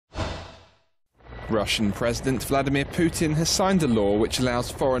Russian President Vladimir Putin has signed a law which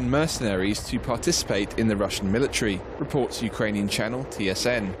allows foreign mercenaries to participate in the Russian military, reports Ukrainian channel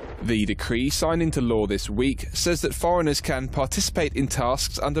TSN. The decree, signed into law this week, says that foreigners can participate in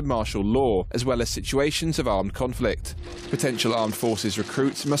tasks under martial law, as well as situations of armed conflict. Potential armed forces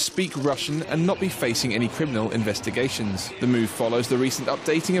recruits must speak Russian and not be facing any criminal investigations. The move follows the recent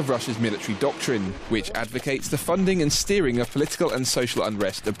updating of Russia's military doctrine, which advocates the funding and steering of political and social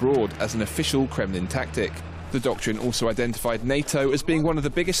unrest abroad as an official Kremlin tactic. The doctrine also identified NATO as being one of the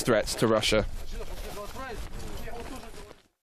biggest threats to Russia.